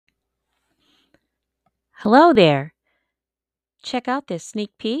Hello there. Check out this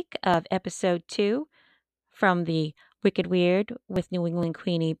sneak peek of episode 2 from the Wicked Weird with New England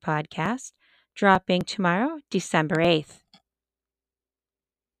Queenie podcast, dropping tomorrow, December 8th.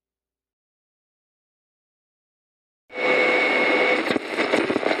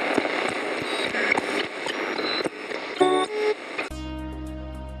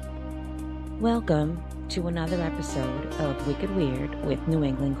 Welcome to another episode of Wicked Weird with New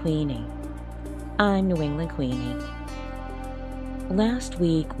England Queenie. I'm New England Queenie. Last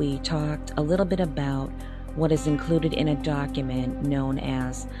week we talked a little bit about what is included in a document known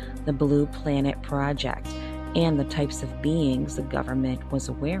as the Blue Planet Project and the types of beings the government was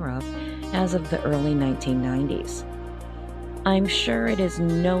aware of as of the early 1990s. I'm sure it is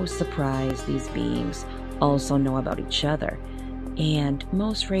no surprise these beings also know about each other, and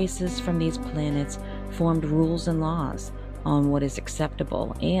most races from these planets formed rules and laws on what is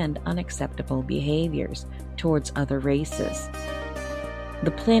acceptable and unacceptable behaviors towards other races.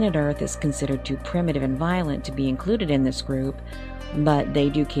 The planet Earth is considered too primitive and violent to be included in this group, but they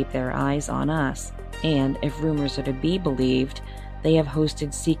do keep their eyes on us, and if rumors are to be believed, they have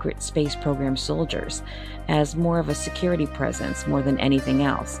hosted secret space program soldiers as more of a security presence more than anything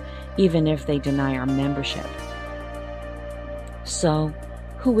else, even if they deny our membership. So,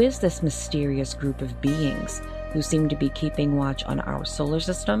 who is this mysterious group of beings who seem to be keeping watch on our solar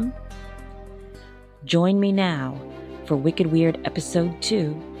system? Join me now for Wicked Weird Episode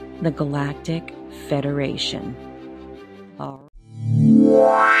 2, The Galactic Federation. All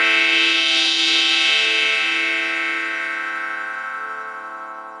right.